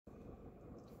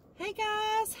Hey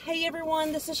guys, hey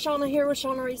everyone, this is Shauna here with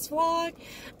Shauna Reese Vlog.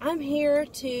 I'm here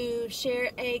to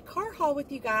share a car haul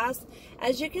with you guys.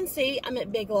 As you can see, I'm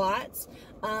at Big Lots.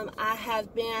 I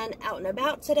have been out and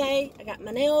about today. I got my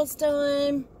nails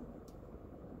done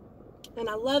and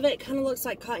I love it. Kind of looks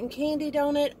like cotton candy,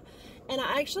 don't it? And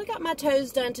I actually got my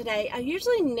toes done today. I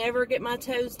usually never get my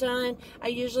toes done. I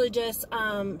usually just,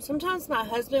 sometimes my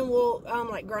husband will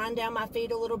like grind down my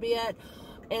feet a little bit,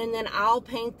 and then I'll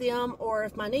paint them. Or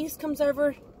if my niece comes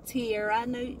over, Tiara, I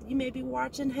know you may be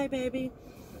watching, hey baby.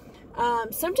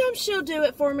 Sometimes she'll do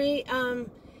it for me.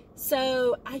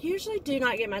 So I usually do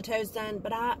not get my toes done,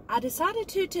 but I decided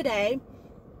to today.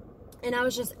 And I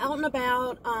was just out and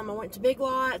about. I went to Big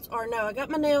Lots, or no, I got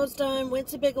my nails done, went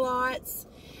to Big Lots.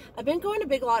 I've been going to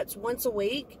Big Lots once a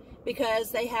week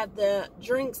because they have the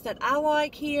drinks that I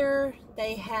like here.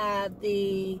 They have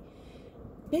the...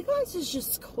 Big Lots is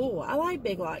just cool. I like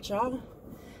Big Lots, y'all.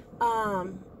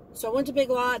 So I went to Big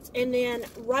Lots, and then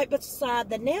right beside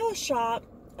the nail shop,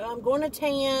 I'm going to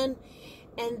tan,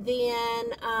 and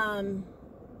then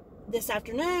this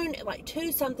afternoon at like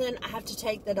 2 something, I have to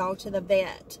take the dog to the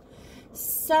vet.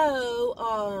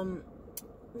 So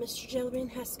Mr.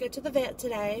 Jellybean has to go to the vet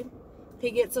today. He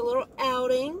gets a little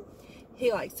outing.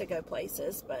 He likes to go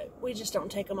places, but we just don't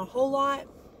take him a whole lot.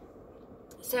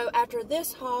 So after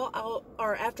this haul,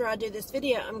 after I do this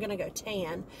video, I'm going to go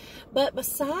tan. But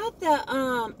beside the,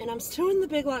 and I'm still in the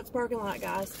Big Lots parking lot,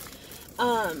 guys.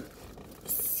 What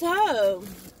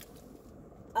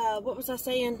was I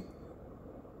saying?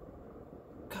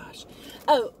 Gosh.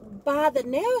 Oh, by the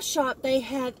nail shop, they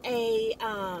have a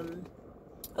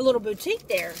little boutique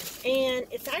there. And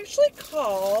it's actually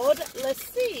called, let's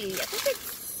see, I think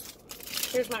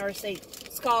it's, here's my receipt.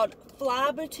 It's called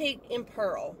Fly Boutique in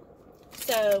Pearl.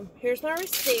 So here's my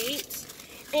receipt,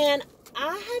 and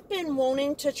I have been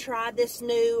wanting to try this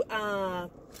new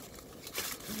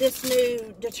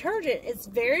detergent. It's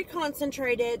very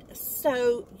concentrated,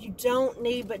 so you don't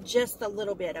need but just a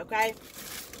little bit, okay?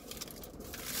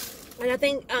 And I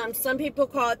think some people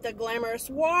call it the Glamorous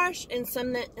Wash, and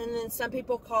then some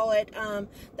people call it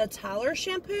the Tyler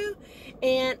shampoo.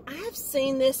 And I've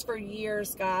seen this for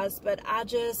years, guys, but I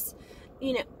just,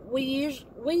 you know, we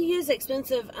use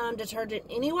expensive detergent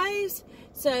anyways,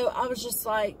 so I was just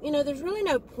like, you know, there's really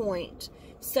no point.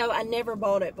 So I never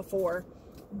bought it before,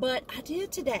 but I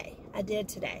did today.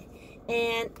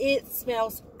 And it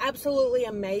smells absolutely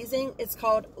amazing. It's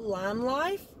called Lime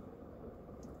Life.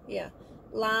 Yeah,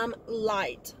 Lime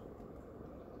Light.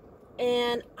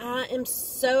 And I am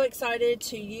so excited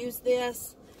to use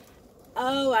this.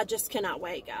 Oh, I just cannot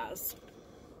wait, guys.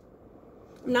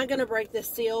 I'm not going to break this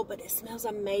seal, but it smells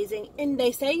amazing. And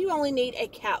they say you only need a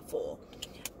capful.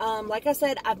 Like I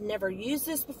said, I've never used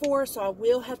this before, so I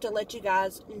will have to let you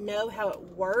guys know how it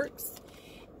works.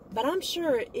 But I'm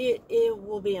sure it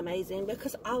will be amazing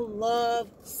because I love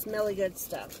smelly good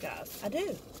stuff, guys. I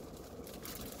do.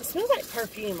 It smells like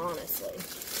perfume, honestly.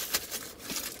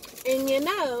 And you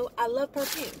know, I love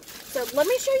perfume. So let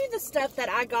me show you the stuff that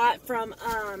I got from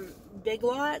Big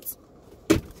Lots.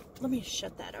 Let me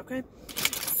shut that, okay?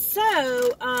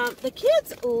 So, the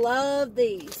kids love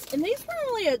these. And these were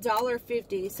only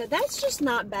 $1.50, so that's just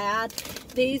not bad.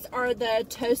 These are the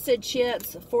toasted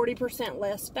chips, 40%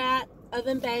 less fat,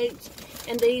 oven baked.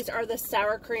 And these are the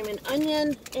sour cream and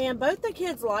onion. And both the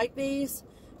kids like these.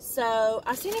 So,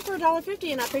 I seen it for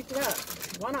 $1.50 and I picked it up.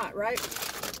 Why not, right?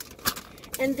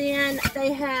 And then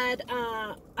they had,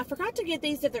 I forgot to get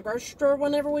these at the grocery store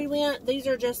whenever we went. These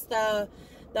are just the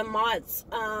Mott's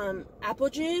apple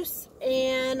juice,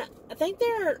 and I think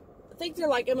they're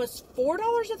like almost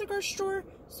 $4 at the grocery store.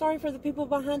 Sorry for the people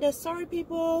behind us. Sorry,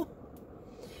 people.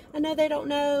 I know they don't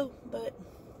know, but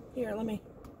here,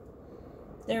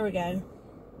 there we go.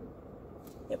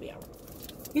 There we are.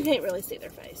 You can't really see their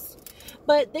face,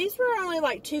 but these were only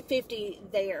like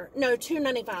 $2.50 there. No,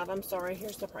 $2.95. I'm sorry.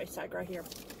 Here's the price tag right here.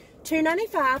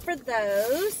 $2.95 for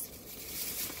those,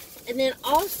 and then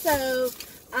also,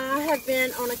 I have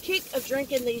been on a kick of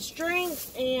drinking these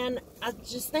drinks, and I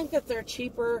just think that they're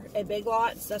cheaper at Big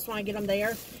Lots. That's why I get them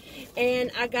there. And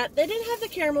they didn't have the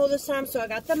caramel this time, so I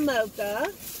got the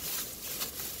mocha.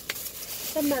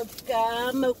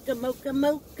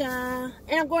 Mocha.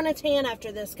 And I'm going to tan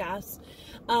after this, guys.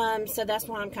 So that's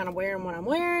why I'm kind of wearing what I'm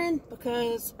wearing,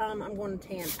 because I'm going to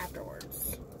tan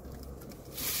afterwards.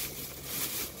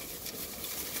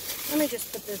 Let me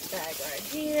just put this bag right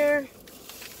here.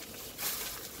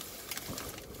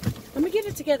 I'm going to get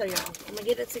it together, y'all. I'm going to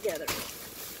get it together.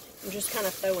 I'm just kind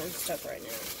of throwing stuff right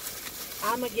now.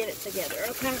 I'm going to get it together,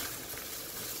 okay?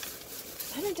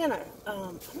 I haven't done a, I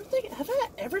don't think, have I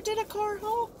ever did a car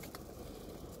haul?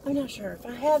 I'm not sure. If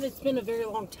I have, it's been a very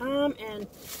long time, and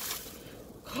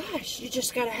gosh, you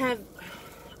just gotta have,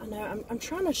 I know, I'm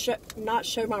trying to not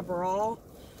show my bra,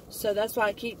 so that's why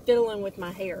I keep fiddling with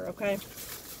my hair, okay?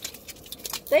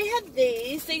 They have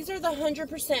these. These are the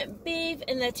 100% beef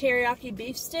and the teriyaki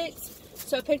beef sticks.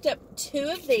 So I picked up 2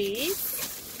 of these.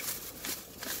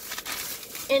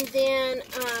 And then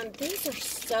these are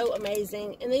so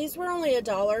amazing. And these were only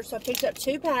 $1, so I picked up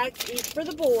 2 packs, each for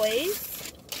the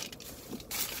boys.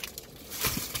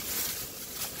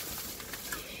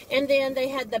 And then they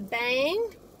had the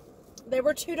Bang. They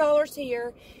were $2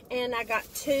 here. And I got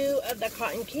 2 of the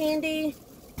cotton candy.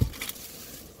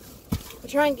 I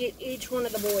try and get each one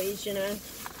of the boys, you know. And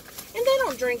they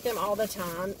don't drink them all the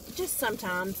time. Just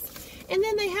sometimes. And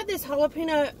then they had this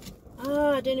jalapeno.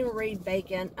 Oh, I didn't even read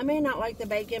bacon. I may not like the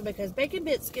bacon because bacon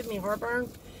bits give me heartburn.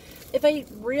 If I eat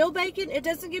real bacon, it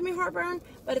doesn't give me heartburn.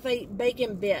 But if I eat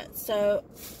bacon bits. So,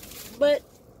 but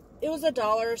it was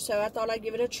 $1, so I thought I'd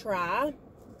give it a try.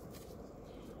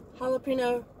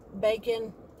 Jalapeno,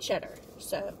 bacon, cheddar.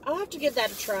 So, I'll have to give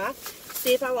that a try.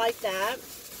 See if I like that.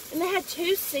 And they had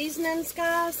 2 seasonings,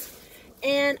 guys.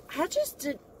 And I just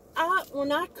did,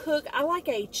 when I cook, I like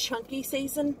a chunky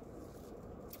season.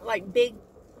 Like big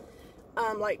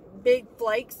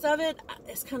flakes of it.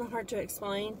 It's kind of hard to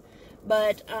explain.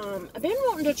 But I've been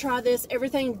wanting to try this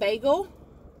Everything Bagel.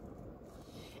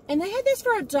 And they had this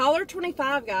for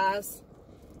 $1.25, guys.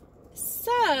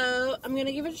 So, I'm going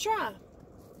to give it a try.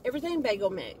 Everything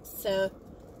Bagel Mix. So,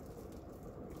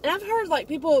 and I've heard like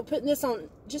people putting this on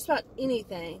just about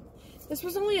anything. This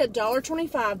was only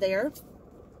 $1.25 there.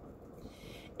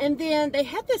 And then they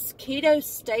had this keto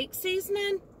steak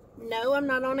seasoning. No, I'm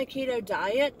not on a keto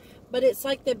diet, but it's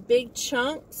like the big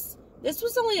chunks. This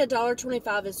was only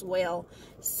 $1.25 as well.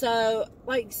 So,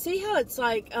 like, see how it's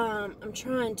like, I'm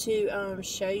trying to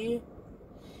show you.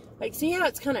 Like, see how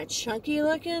it's kind of chunky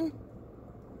looking?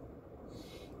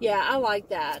 Yeah, I like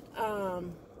that.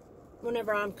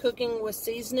 Whenever I'm cooking with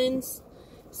seasonings.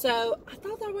 So, I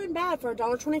thought that wasn't bad for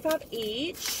 $1.25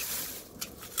 each.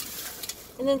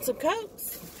 And then some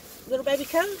Cokes. Little baby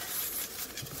Cokes.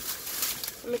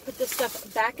 Let me put this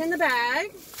stuff back in the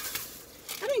bag.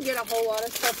 I didn't get a whole lot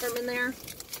of stuff from in there.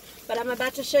 But I'm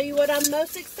about to show you what I'm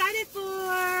most excited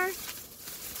for.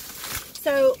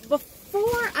 So,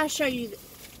 before I show you...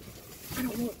 I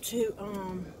don't want to...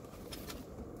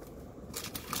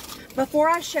 Before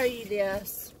I show you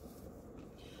this,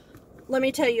 let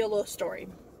me tell you a little story.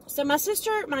 So my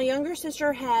sister, my younger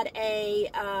sister, had a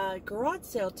garage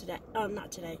sale today.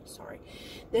 Not today, sorry.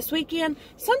 This weekend.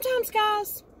 Sometimes,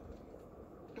 guys,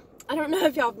 I don't know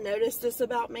if y'all have noticed this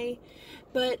about me,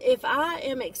 but if I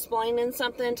am explaining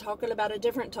something, talking about a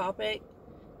different topic,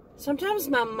 sometimes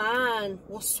my mind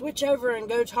will switch over and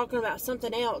go talking about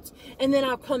something else, and then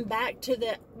I'll come back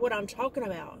to what I'm talking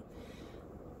about.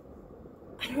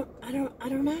 I don't know.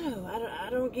 I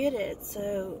don't get it.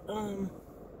 So,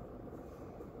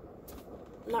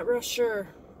 not real sure.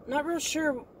 Not real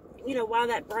sure, you know, why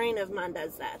that brain of mine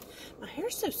does that. My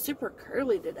hair's so super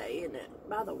curly today, isn't it?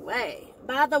 By the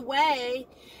way.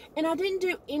 And I didn't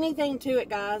do anything to it,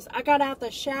 guys. I got out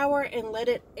the shower and let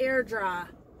it air dry.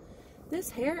 This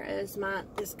hair is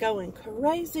going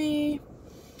crazy.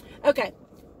 Okay.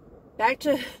 Back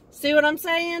to, see what I'm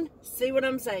saying? See what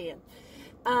I'm saying?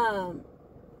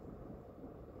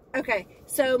 Okay,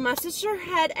 so my sister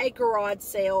had a garage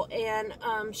sale, and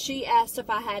she asked if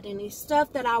I had any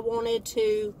stuff that I wanted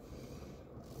to,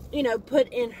 you know, put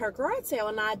in her garage sale,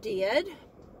 and I did.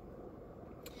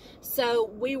 So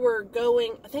we were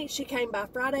going, I think she came by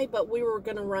Friday, but we were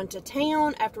going to run to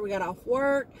town after we got off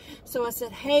work. So I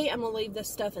said, hey, I'm going to leave this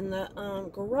stuff in the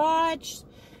garage,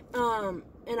 and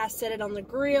I set it on the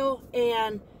grill,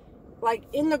 and like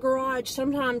in the garage,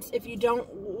 sometimes if you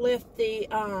don't lift the,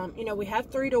 you know, we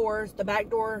have 3 doors, the back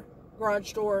door,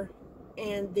 garage door,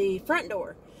 and the front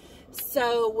door.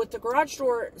 So with the garage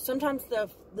door, sometimes the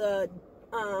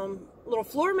little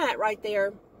floor mat right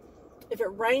there, if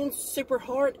it rains super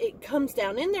hard, it comes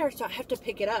down in there, so I have to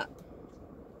pick it up.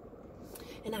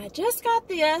 And I just got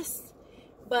this,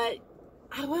 but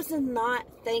I was not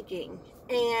thinking.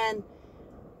 And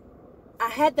I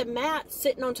had the mat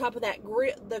sitting on top of that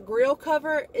the grill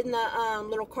cover in the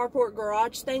little carport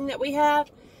garage thing that we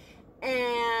have.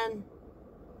 And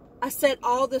I set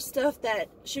all the stuff that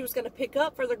she was going to pick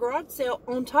up for the garage sale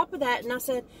on top of that. And I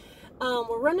said,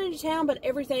 we're running to town, but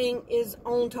everything is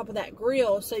on top of that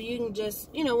grill. So you can just,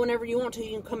 you know, whenever you want to,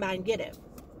 you can come by and get it.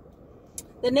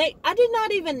 I did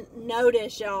not even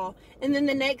notice, y'all. And then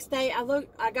the next day,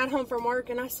 I got home from work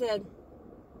and I said,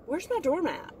 where's my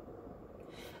doormat?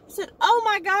 I said, oh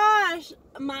my gosh.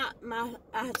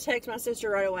 I texted my sister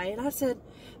right away, and I said,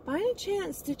 by any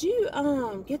chance, did you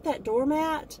get that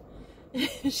doormat?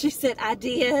 She said, I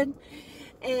did.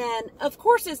 And of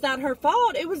course it's not her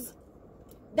fault.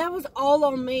 That was all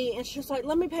on me. And she was like,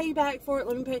 let me pay you back for it.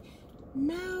 Let me pay.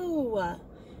 No,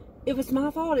 it was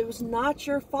my fault. It was not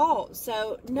your fault.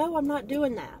 So no, I'm not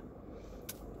doing that.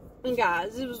 And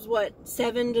guys, it was what,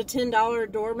 $7 to $10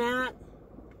 doormat.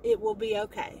 It will be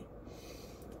okay.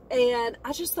 And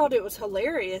I just thought it was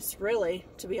hilarious, really,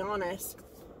 to be honest.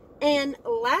 And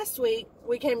last week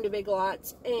we came to Big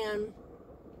Lots, and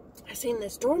I seen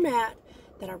this doormat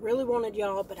that I really wanted,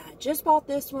 y'all, but I just bought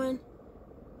this one.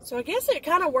 So I guess it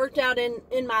kind of worked out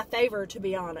in my favor, to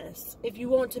be honest, if you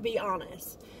want to be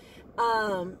honest.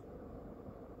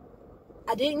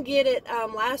 I didn't get it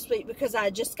last week because I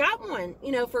just got one,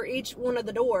 you know, for each one of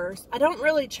the doors. I don't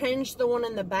really change the one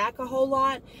in the back a whole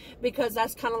lot because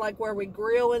that's kind of like where we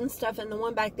grill and stuff. And the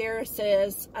one back there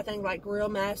says, I think, like Grill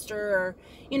Master or,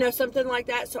 you know, something like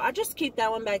that. So I just keep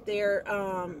that one back there,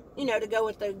 you know, to go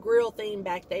with the grill theme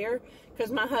back there.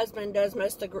 Because my husband does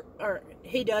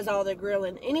he does all the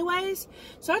grilling anyways.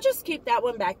 So I just keep that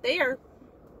one back there.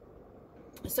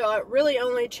 So I really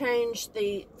only changed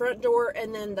the front door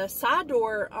and then the side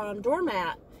door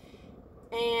doormat.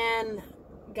 And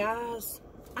guys,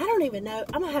 I don't even know.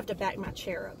 I'm going to have to back my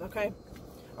chair up, okay?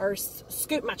 Or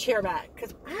scoot my chair back.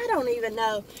 Because I don't even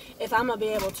know if I'm going to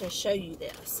be able to show you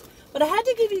this. But I had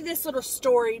to give you this little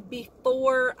story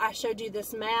before I showed you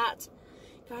this mat.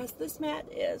 Guys, this mat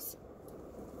is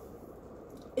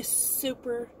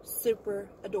super, super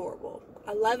adorable.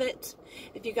 I love it.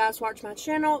 If you guys watch my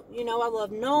channel, you know I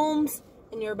love gnomes,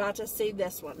 and you're about to see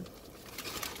this one.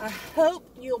 I hope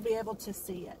you'll be able to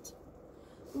see it.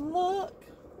 Look.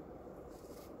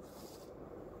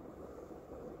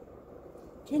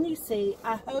 Can you see?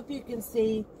 I hope you can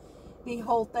see the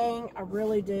whole thing. I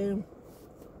really do.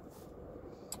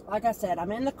 Like I said,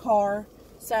 I'm in the car,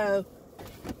 so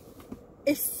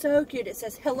it's so cute. It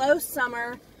says, hello,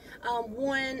 summer.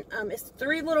 It's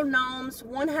 3 little gnomes.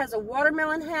 One has a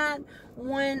watermelon hat.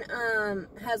 One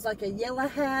has like a yellow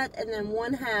hat. And then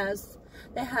one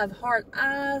they have heart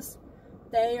eyes.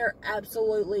 They are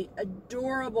absolutely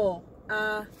adorable.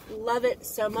 I love it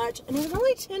so much. And it was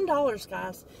only $10,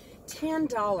 guys.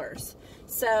 $10.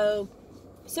 So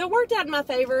it worked out in my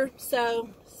favor. So,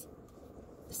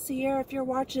 Sierra, if you're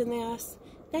watching this,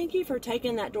 thank you for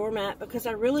taking that doormat because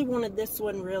I really wanted this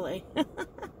one, really.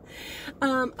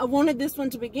 I wanted this one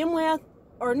to begin with,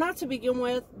 or not to begin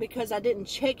with, because I didn't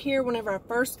check here whenever I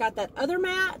first got that other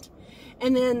mat.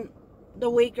 And then the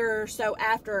week or so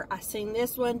after, I seen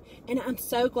this one, and I'm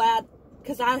so glad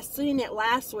because I seen it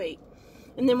last week.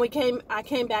 And then I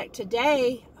came back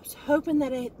today. I was hoping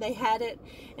that they had it,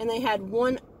 and they had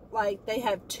one. Like they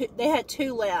had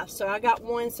 2 left, so I got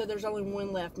one, so there's only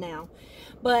 1 left now.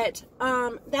 But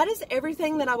that is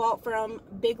everything that I bought from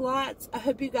Big Lots. I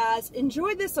hope you guys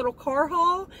enjoyed this little car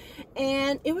haul,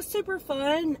 and it was super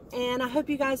fun, and I hope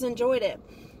you guys enjoyed it.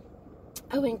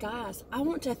 Oh, and guys, I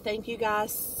want to thank you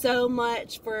guys so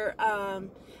much for I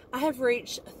have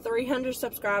reached 300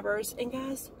 subscribers, and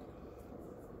guys,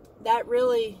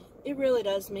 it really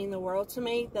does mean the world to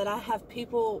me that I have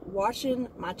people watching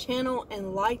my channel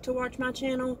and like to watch my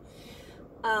channel.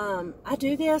 I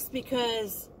do this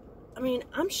because, I mean,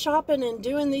 I'm shopping and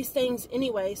doing these things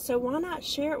anyway, so why not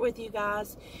share it with you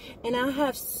guys? And I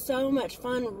have so much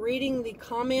fun reading the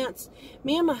comments.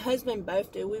 Me and my husband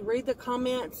both do. We read the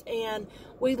comments, and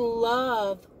we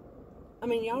love, I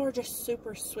mean, y'all are just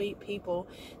super sweet people.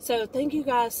 So thank you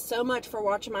guys so much for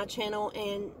watching my channel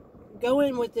and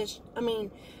going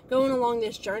along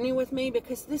this journey with me,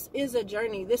 because this is a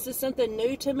journey. This is something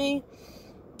new to me,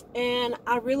 and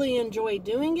I really enjoy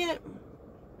doing it.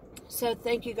 So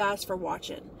thank you guys for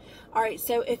watching. Alright,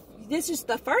 so if this is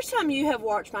the first time you have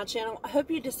watched my channel, I hope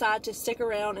you decide to stick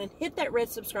around and hit that red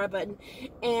subscribe button,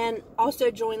 and also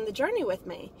join the journey with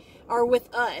me, or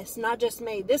with us, not just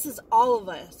me. This is all of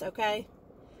us, okay?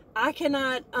 I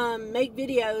cannot make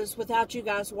videos without you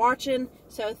guys watching,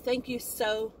 so thank you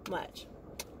so much.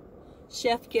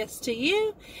 Chef kiss to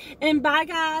you, and bye,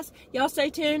 guys. Y'all stay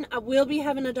tuned. I will be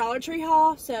having a Dollar Tree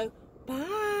haul, so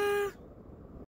bye.